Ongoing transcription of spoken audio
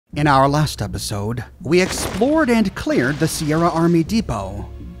In our last episode, we explored and cleared the Sierra Army Depot.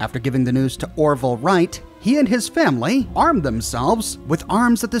 After giving the news to Orville Wright, he and his family armed themselves with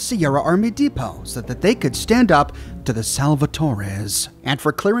arms at the Sierra Army Depot so that they could stand up to the Salvatores. And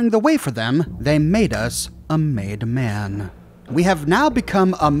for clearing the way for them, they made us a made man. We have now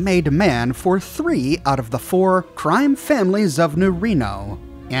become a made man for 3 out of the 4 crime families of New Reno.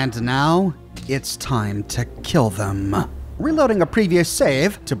 And now, it's time to kill them. Reloading a previous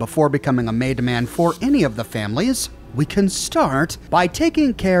save to before becoming a made man for any of the families, we can start by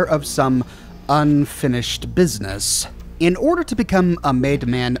taking care of some unfinished business. In order to become a made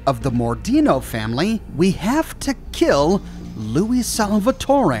man of the Mordino family, we have to kill Louis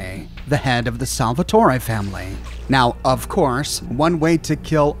Salvatore, the head of the Salvatore family. Now, of course, one way to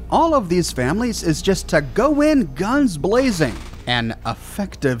kill all of these families is just to go in guns blazing. An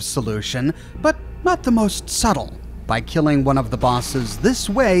effective solution, but not the most subtle. By killing one of the bosses this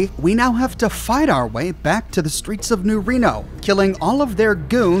way, we now have to fight our way back to the streets of New Reno, killing all of their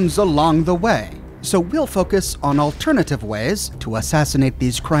goons along the way. So we'll focus on alternative ways to assassinate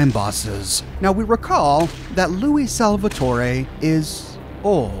these crime bosses. Now we recall that Louis Salvatore is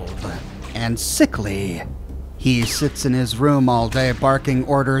old and sickly. He sits in his room all day barking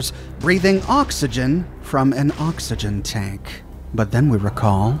orders, breathing oxygen from an oxygen tank. But then we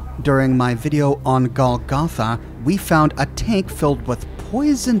recall, during my video on Golgotha, we found a tank filled with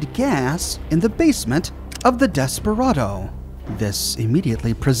poisoned gas in the basement of the Desperado. This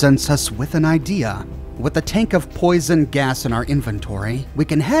immediately presents us with an idea. With a tank of poison gas in our inventory, we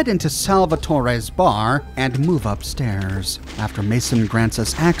can head into Salvatore's bar and move upstairs. After Mason grants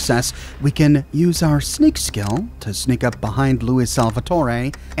us access, we can use our sneak skill to sneak up behind Louis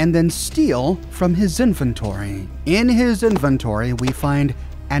Salvatore and then steal from his inventory. In his inventory, we find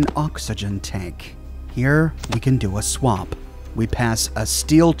an oxygen tank. Here, we can do a swap. We pass a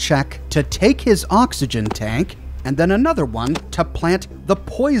steal check to take his oxygen tank, and then another one to plant the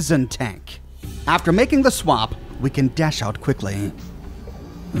poison tank. After making the swap, we can dash out quickly.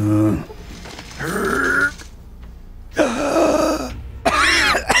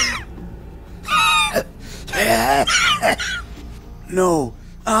 No,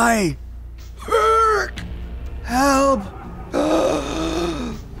 I hurt. Help.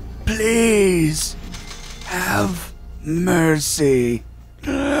 Please have mercy.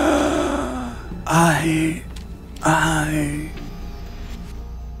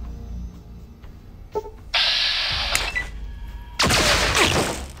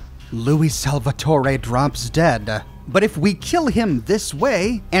 Louis Salvatore drops dead. But if we kill him this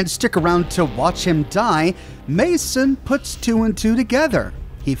way and stick around to watch him die, Mason puts 2 and 2 together.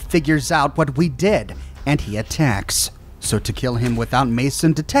 He figures out what we did, and he attacks. So to kill him without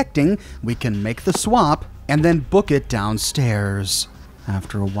Mason detecting, we can make the swap and then book it downstairs.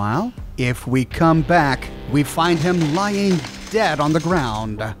 After a while, if we come back, we find him lying dead on the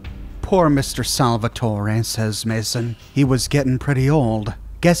ground. Poor Mr. Salvatore, says Mason. He was getting pretty old.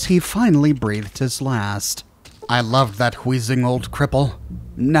 Guess he finally breathed his last. I loved that wheezing old cripple.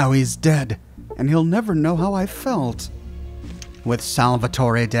 Now he's dead, and he'll never know how I felt. With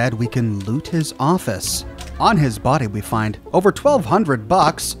Salvatore dead, we can loot his office. On his body, we find over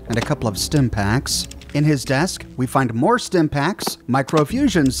 $1,200 and a couple of stim packs. In his desk, we find more stim packs,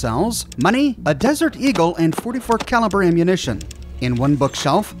 microfusion cells, money, a Desert Eagle, and .44 caliber ammunition. In one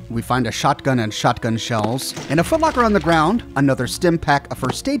bookshelf, we find a shotgun and shotgun shells. In a footlocker on the ground, another stim pack, a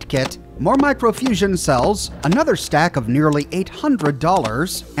first aid kit, more microfusion cells, another stack of nearly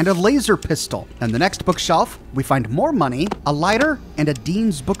 $800, and a laser pistol. In the next bookshelf, we find more money, a lighter, and a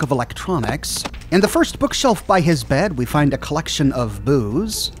Dean's Book of Electronics. In the first bookshelf by his bed, we find a collection of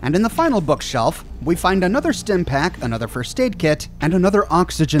booze. And in the final bookshelf, we find another stim pack, another first aid kit, and another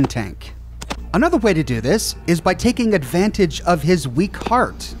oxygen tank. Another way to do this is by taking advantage of his weak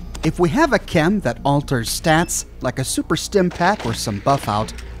heart. If we have a chem that alters stats, like a super stim pack or some buff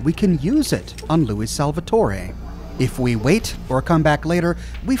out, we can use it on Louis Salvatore. If we wait or come back later,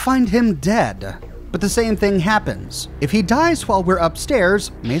 we find him dead. But the same thing happens. If he dies while we're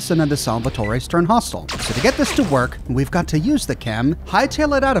upstairs, Mason and the Salvatores turn hostile. So to get this to work, we've got to use the chem,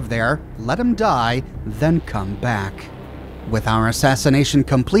 hightail it out of there, let him die, then come back. With our assassination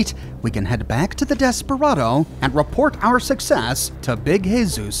complete, we can head back to the Desperado and report our success to Big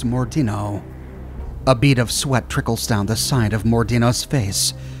Jesus Mordino. A bead of sweat trickles down the side of Mordino's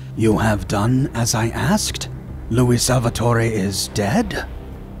face. You have done as I asked? Louis Salvatore is dead?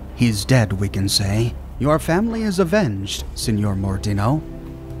 He's dead, we can say. Your family is avenged, Signor Mordino.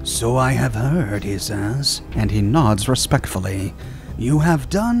 So I have heard, he says, and he nods respectfully. You have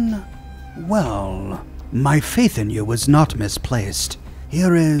done well. My faith in you was not misplaced.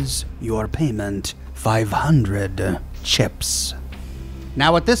 Here is your payment, 500 chips.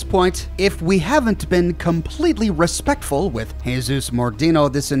 Now at this point, if we haven't been completely respectful with Jesus Mordino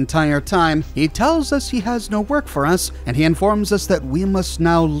this entire time, he tells us he has no work for us, and he informs us that we must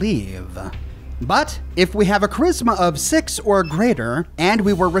now leave. But if we have a charisma of 6 or greater, and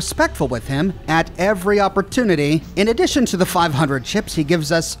we were respectful with him at every opportunity, in addition to the 500 chips, he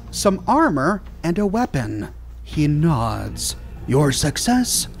gives us some armor and a weapon. He nods. Your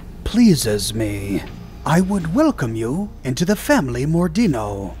success pleases me. I would welcome you into the family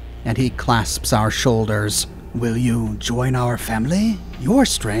Mordino. And he clasps our shoulders. Will you join our family? Your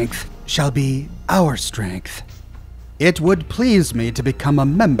strength shall be our strength. It would please me to become a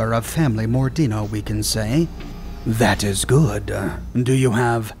member of family Mordino, we can say. That is good. Do you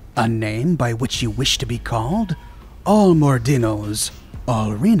have a name by which you wish to be called? All Mordinos,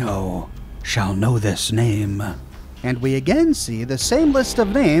 all Reno, shall know this name. And we again see the same list of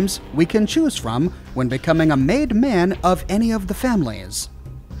names we can choose from when becoming a made man of any of the families.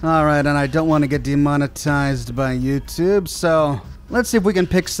 Alright, and I don't want to get demonetized by YouTube, so let's see if we can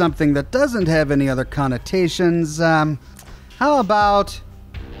pick something that doesn't have any other connotations. How about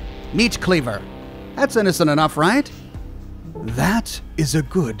Meat Cleaver? That's innocent enough, right? That is a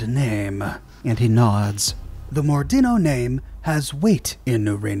good name. And he nods. The Mordino name has weight in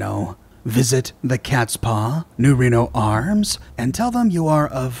New Reno. Visit the Cat's Paw, New Reno Arms, and tell them you are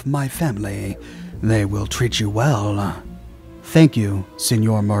of my family. They will treat you well. Thank you,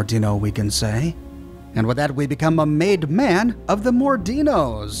 Signor Mordino, we can say. And with that, we become a made man of the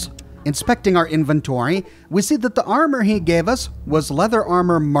Mordinos. Inspecting our inventory, we see that the armor he gave us was leather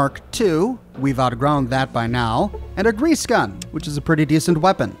armor Mark II, we've outgrown that by now, and a grease gun, which is a pretty decent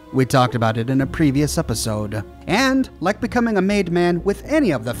weapon. We talked about it in a previous episode. And, like becoming a made man with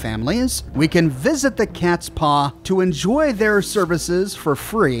any of the families, we can visit the Cat's Paw to enjoy their services for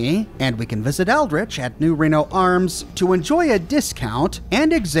free, and we can visit Eldritch at New Reno Arms to enjoy a discount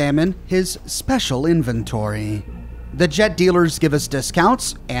and examine his special inventory. The jet dealers give us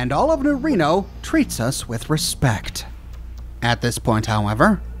discounts, and all of New Reno treats us with respect. At this point,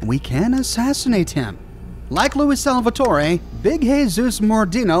 however, we can assassinate him. Like Luis Salvatore, Big Jesus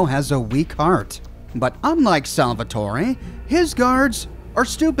Mordino has a weak heart. But unlike Salvatore, his guards are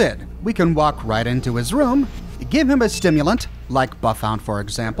stupid. We can walk right into his room, give him a stimulant, like Buffhound for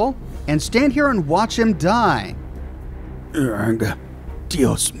example, and stand here and watch him die. Erg,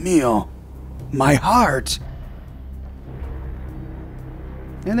 Dios mío, my heart.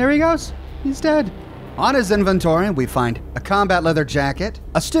 And there he goes. He's dead. On his inventory, we find a combat leather jacket,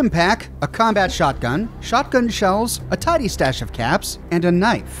 a stim pack, a combat shotgun, shotgun shells, a tidy stash of caps, and a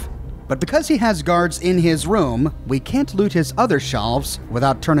knife. But because he has guards in his room, we can't loot his other shelves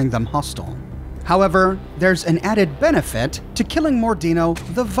without turning them hostile. However, there's an added benefit to killing Mordino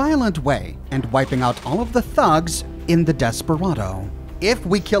the violent way and wiping out all of the thugs in the Desperado. If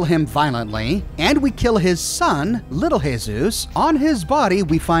we kill him violently, and we kill his son, Little Jesus, on his body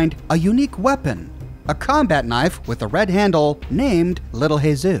we find a unique weapon, a combat knife with a red handle named Little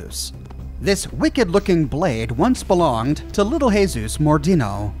Jesus. This wicked-looking blade once belonged to Little Jesus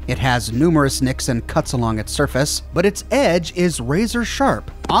Mordino. It has numerous nicks and cuts along its surface, but its edge is razor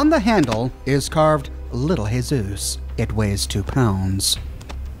sharp. On the handle is carved Little Jesus. It weighs 2 pounds.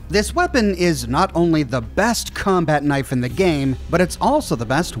 This weapon is not only the best combat knife in the game, but it's also the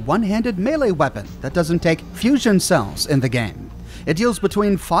best one-handed melee weapon that doesn't take fusion cells in the game. It deals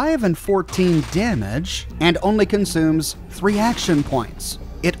between 5 and 14 damage and only consumes 3 action points.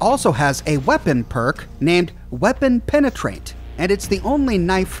 It also has a weapon perk named Weapon Penetrate, and it's the only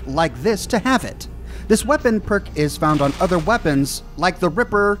knife like this to have it. This weapon perk is found on other weapons like the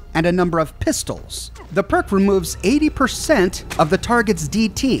Ripper and a number of pistols. The perk removes 80% of the target's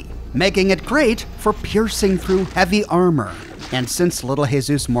DT, making it great for piercing through heavy armor. And since Little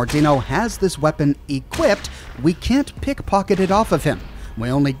Jesus Mordino has this weapon equipped, we can't pickpocket it off of him. We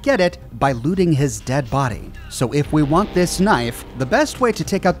only get it by looting his dead body. So if we want this knife, the best way to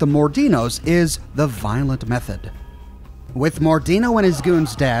take out the Mordinos is the violent method. With Mordino and his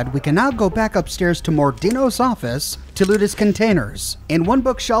goons dead, we can now go back upstairs to Mordino's office to loot his containers. In one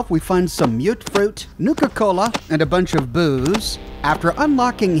bookshelf, we find some mute fruit, Nuka-Cola, and a bunch of booze. After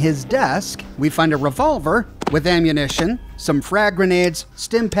unlocking his desk, we find a revolver with ammunition, some frag grenades,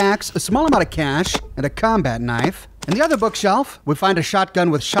 stim packs, a small amount of cash, and a combat knife. In the other bookshelf, we find a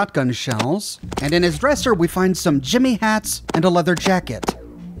shotgun with shotgun shells. And in his dresser, we find some Jimmy hats and a leather jacket.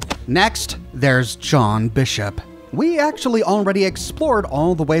 Next, there's John Bishop. We actually already explored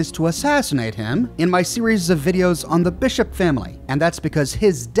all the ways to assassinate him in my series of videos on the Bishop family, and that's because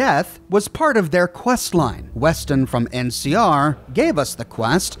his death was part of their quest line. Weston from NCR gave us the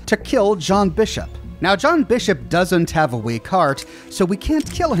quest to kill John Bishop. Now, John Bishop doesn't have a weak heart, so we can't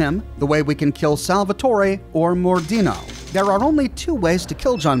kill him the way we can kill Salvatore or Mordino. There are only two ways to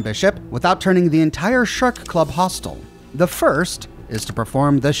kill John Bishop without turning the entire Shark Club hostile. The first is to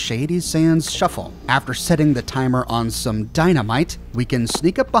perform the Shady Sands Shuffle. After setting the timer on some dynamite, we can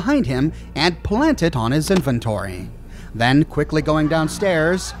sneak up behind him and plant it on his inventory. Then, quickly going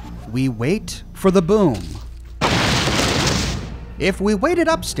downstairs, we wait for the boom. If we waited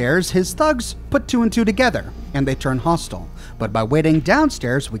upstairs, his thugs put two and two together, and they turn hostile. But by waiting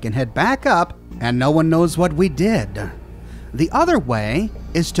downstairs, we can head back up, and no one knows what we did. The other way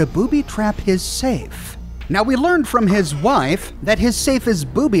is to booby-trap his safe. Now, we learned from his wife that his safe is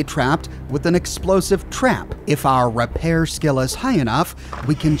booby-trapped with an explosive trap. If our repair skill is high enough,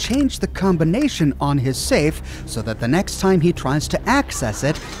 we can change the combination on his safe so that the next time he tries to access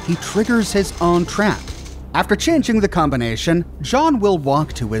it, he triggers his own trap. After changing the combination, John will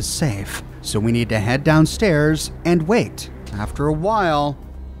walk to his safe, so we need to head downstairs and wait. After a while,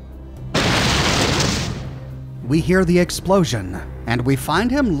 we hear the explosion, and we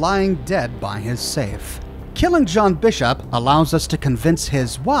find him lying dead by his safe. Killing John Bishop allows us to convince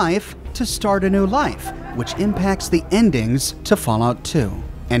his wife to start a new life, which impacts the endings to Fallout 2,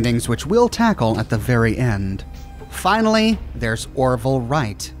 endings which we'll tackle at the very end. Finally, there's Orville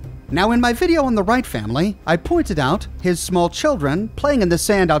Wright. Now, in my video on the Wright family, I pointed out his small children playing in the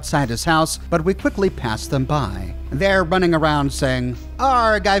sand outside his house, but we quickly passed them by. They're running around saying,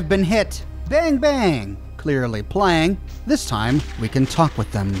 "Arg, I've been hit! Bang, bang!" Clearly playing. This time, we can talk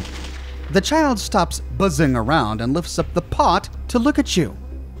with them. The child stops buzzing around and lifts up the pot to look at you.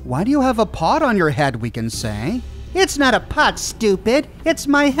 "Why do you have a pot on your head?" we can say. "It's not a pot, stupid. It's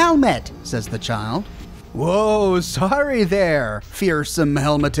my helmet," says the child. "Whoa, sorry there, fearsome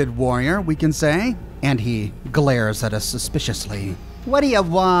helmeted warrior," we can say. And he glares at us suspiciously. "What do you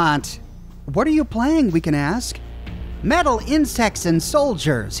want?" "What are you playing?" we can ask. "Metal insects and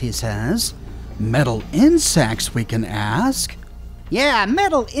soldiers," he says. "Metal insects?" we can ask. "Yeah,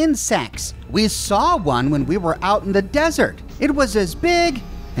 metal insects. We saw one when we were out in the desert. It was as big,"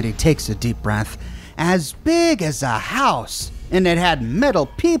 and he takes a deep breath, "as big as a house, and it had metal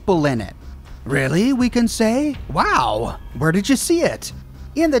people in it." "Really?" we can say. "Wow, where did you see it?"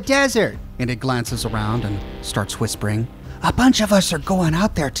 "In the desert," and he glances around and starts whispering. "A bunch of us are going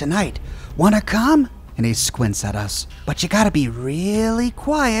out there tonight. Wanna come?" And he squints at us. "But you gotta be really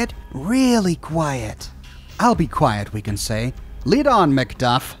quiet, really quiet." "I'll be quiet," we can say. "Lead on,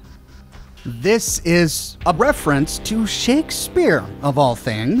 Macduff." This is a reference to Shakespeare, of all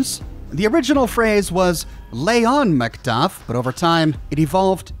things. The original phrase was "lay on, Macduff," but over time it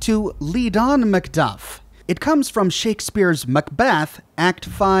evolved to "lead on, Macduff." It comes from Shakespeare's Macbeth, Act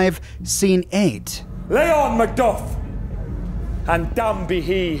 5, Scene 8. "Lay on, Macduff, and damned be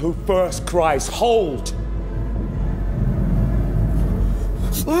he who first cries, 'Hold!'"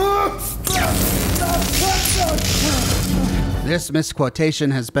 This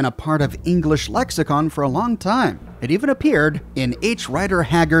misquotation has been a part of English lexicon for a long time. It even appeared in H. Rider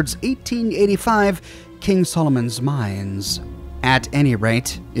Haggard's 1885 King Solomon's Mines. At any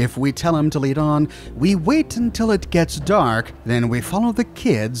rate, if we tell him to lead on, we wait until it gets dark, then we follow the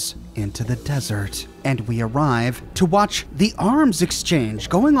kids into the desert, and we arrive to watch the arms exchange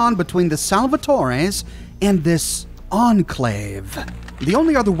going on between the Salvatores and this enclave. The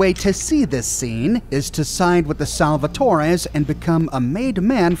only other way to see this scene is to side with the Salvatores and become a made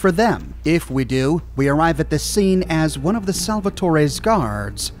man for them. If we do, we arrive at this scene as one of the Salvatore's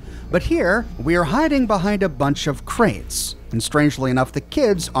guards. But here, we are hiding behind a bunch of crates, and strangely enough, the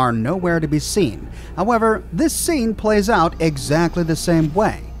kids are nowhere to be seen. However, this scene plays out exactly the same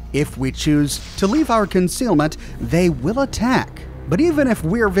way. If we choose to leave our concealment, they will attack. But even if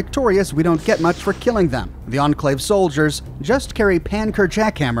we're victorious, we don't get much for killing them. The Enclave soldiers just carry panker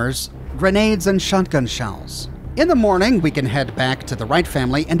jackhammers, grenades, and shotgun shells. In the morning, we can head back to the Wright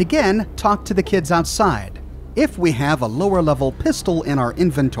family and again talk to the kids outside. If we have a lower level pistol in our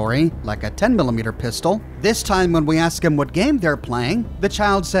inventory, like a 10mm pistol, this time when we ask him what game they're playing, the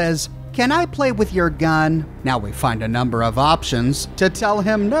child says, "Can I play with your gun?" Now we find a number of options to tell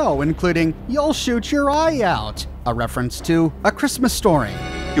him no, including, "You'll shoot your eye out," a reference to A Christmas Story.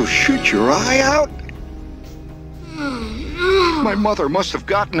 "You'll shoot your eye out?" My mother must have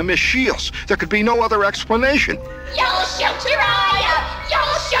gotten to Miss Shields. There could be no other explanation. "You'll shoot your eye out!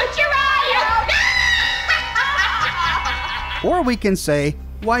 You'll shoot your eye out!" Or we can say,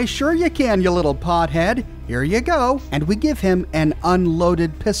 Why, sure you can, you little pothead. Here you go. And we give him an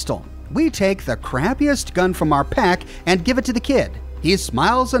unloaded pistol. We take the crappiest gun from our pack and give it to the kid. He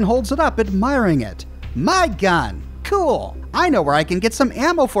smiles and holds it up, admiring it. My gun! Cool! I know where I can get some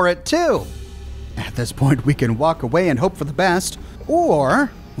ammo for it, too. At this point, we can walk away and hope for the best,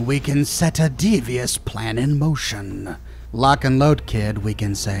 or we can set a devious plan in motion. Lock and load, kid, we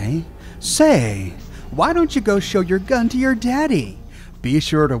can say. Say, why don't you go show your gun to your daddy? Be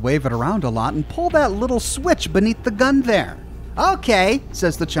sure to wave it around a lot and pull that little switch beneath the gun there. Okay,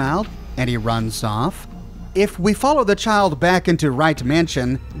 says the child, and he runs off. If we follow the child back into Wright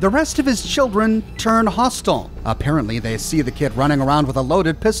Mansion, the rest of his children turn hostile. Apparently, they see the kid running around with a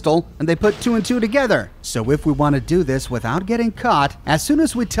loaded pistol, and they put 2 and 2 together. So if we want to do this without getting caught, as soon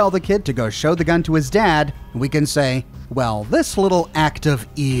as we tell the kid to go show the gun to his dad, we can say, well, this little act of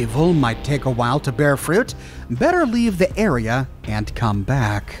evil might take a while to bear fruit. Better leave the area and come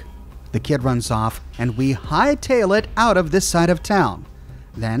back. The kid runs off, and we hightail it out of this side of town.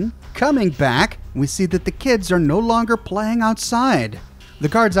 Then, coming back, we see that the kids are no longer playing outside. The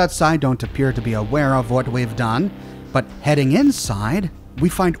guards outside don't appear to be aware of what we've done, but heading inside, we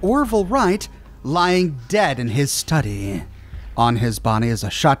find Orville Wright lying dead in his study. On his body is a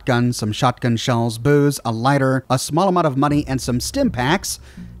shotgun, some shotgun shells, booze, a lighter, a small amount of money, and some stim packs.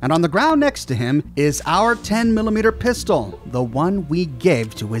 And on the ground next to him is our 10mm pistol, the one we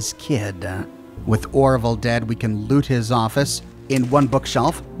gave to his kid. With Orville dead, we can loot his office. In one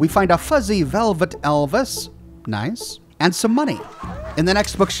bookshelf, we find a fuzzy velvet Elvis, nice, and some money. In the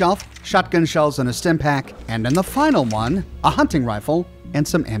next bookshelf, shotgun shells and a stim pack, and in the final one, a hunting rifle and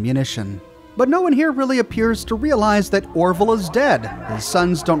some ammunition. But no one here really appears to realize that Orville is dead. His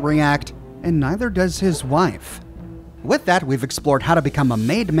sons don't react, and neither does his wife. With that, we've explored how to become a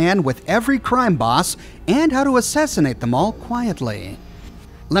made man with every crime boss and how to assassinate them all quietly.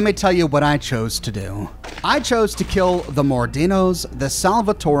 Let me tell you what I chose to do. I chose to kill the Mordinos, the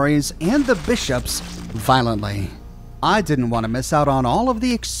Salvatores, and the Bishops violently. I didn't want to miss out on all of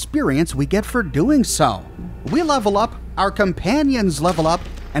the experience we get for doing so. We level up, our companions level up,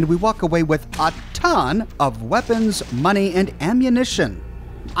 and we walk away with a ton of weapons, money, and ammunition.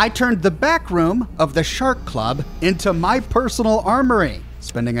 I turned the back room of the Shark Club into my personal armory,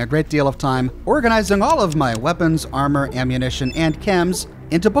 spending a great deal of time organizing all of my weapons, armor, ammunition, and chems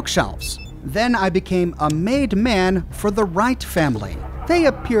into bookshelves. Then I became a made man for the Wright family. They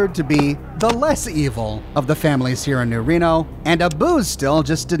appeared to be the less evil of the families here in New Reno, and a booze still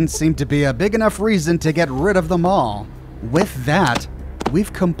just didn't seem to be a big enough reason to get rid of them all. With that,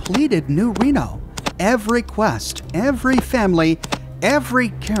 we've completed New Reno. Every quest, every family, every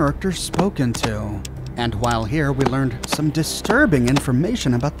character spoken to. And while here, we learned some disturbing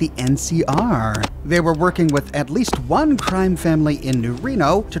information about the NCR. They were working with at least one crime family in New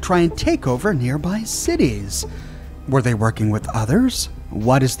Reno to try and take over nearby cities. Were they working with others?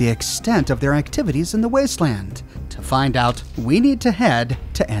 What is the extent of their activities in the wasteland? To find out, we need to head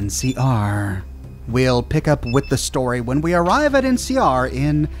to NCR. We'll pick up with the story when we arrive at NCR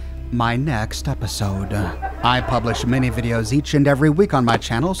in my next episode. I publish mini videos each and every week on my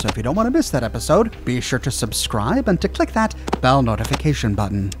channel, so if you don't want to miss that episode, be sure to subscribe and to click that bell notification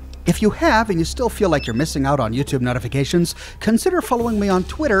button. If you have and you still feel like you're missing out on YouTube notifications, consider following me on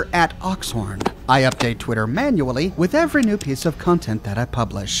Twitter at Oxhorn. I update Twitter manually with every new piece of content that I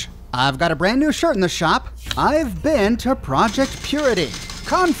publish. I've got a brand new shirt in the shop. I've been to Project Purity.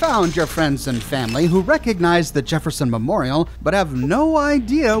 Confound your friends and family who recognize the Jefferson Memorial but have no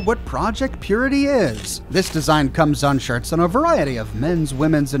idea what Project Purity is. This design comes on shirts in a variety of men's,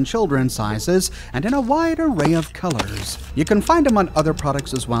 women's, and children's sizes and in a wide array of colors. You can find them on other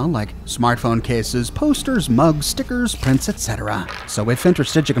products as well, like smartphone cases, posters, mugs, stickers, prints, etc. So if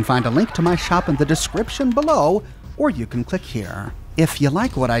interested, you can find a link to my shop in the description below, or you can click here. If you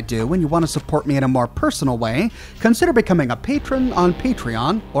like what I do and you want to support me in a more personal way, consider becoming a patron on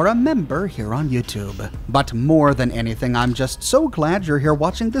Patreon or a member here on YouTube. But more than anything, I'm just so glad you're here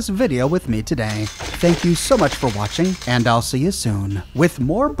watching this video with me today. Thank you so much for watching, and I'll see you soon with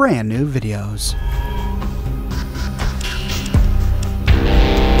more brand new videos.